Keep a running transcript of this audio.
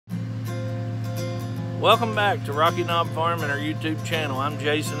Welcome back to Rocky Knob Farm and our YouTube channel. I'm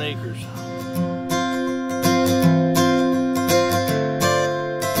Jason Eakers.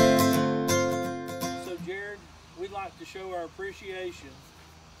 So Jared, we'd like to show our appreciation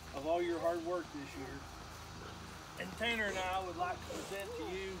of all your hard work this year. And Tanner and I would like to present to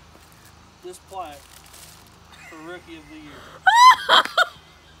you this plaque for Rookie of the Year.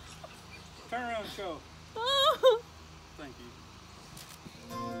 Turn around and show. Thank you.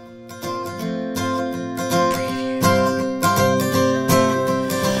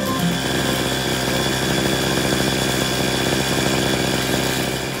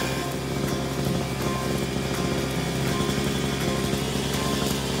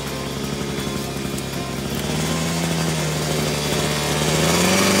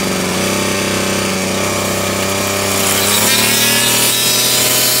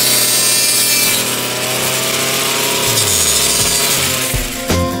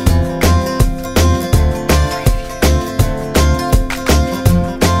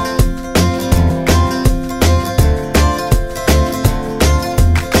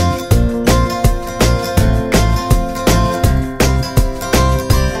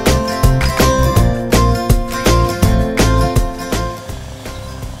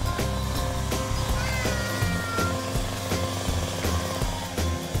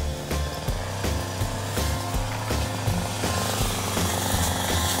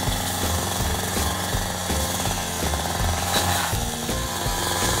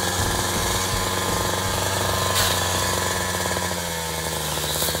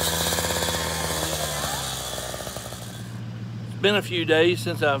 It's been a few days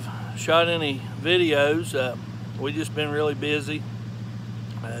since I've shot any videos. We've just been really busy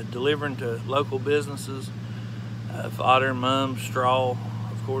delivering to local businesses, fodder, mums, straw.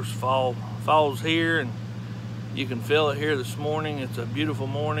 Of course, fall's here and you can feel it here this morning. It's a beautiful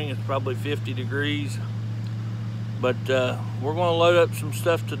morning. It's probably 50 degrees, but we're going to load up some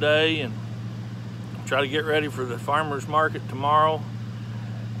stuff today and try to get ready for the farmers market tomorrow.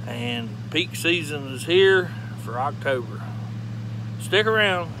 And peak season is here for October. Stick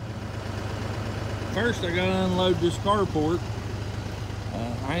around. First, I gotta unload this carport.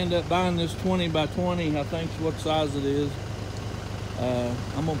 I ended up buying this 20 by 20, I think is what size it is.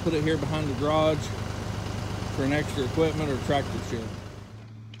 I'm gonna put it here behind the garage for an extra equipment or tractor shed.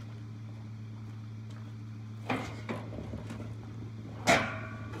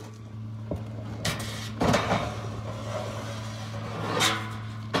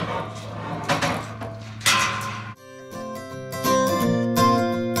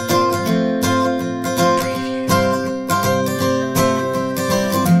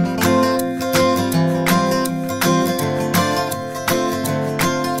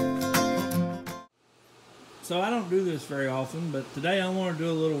 So I don't do this very often, but today I want to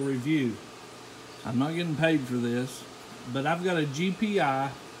do a little review. I'm not getting paid for this, but I've got a GPI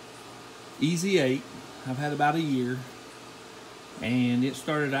Easy 8. I've had about a year, and it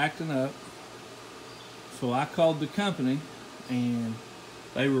started acting up. So I called the company, and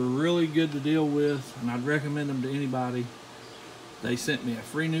they were really good to deal with, and I'd recommend them to anybody. They sent me a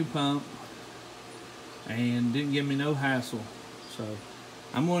free new pump, and didn't give me no hassle. So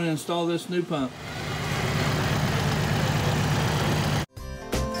I'm going to install this new pump.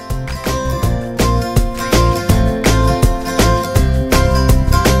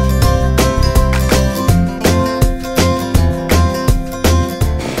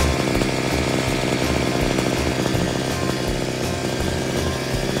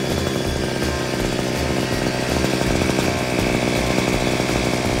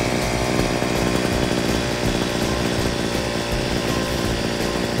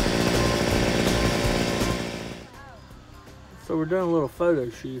 So we're doing a little photo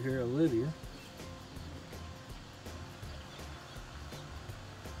shoot here of Lydia.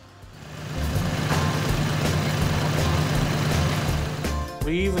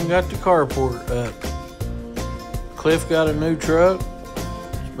 We even got the carport up. Cliff got a new truck.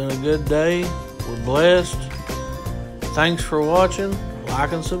 It's been a good day. We're blessed. Thanks for watching.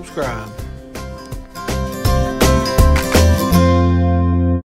 Like and subscribe.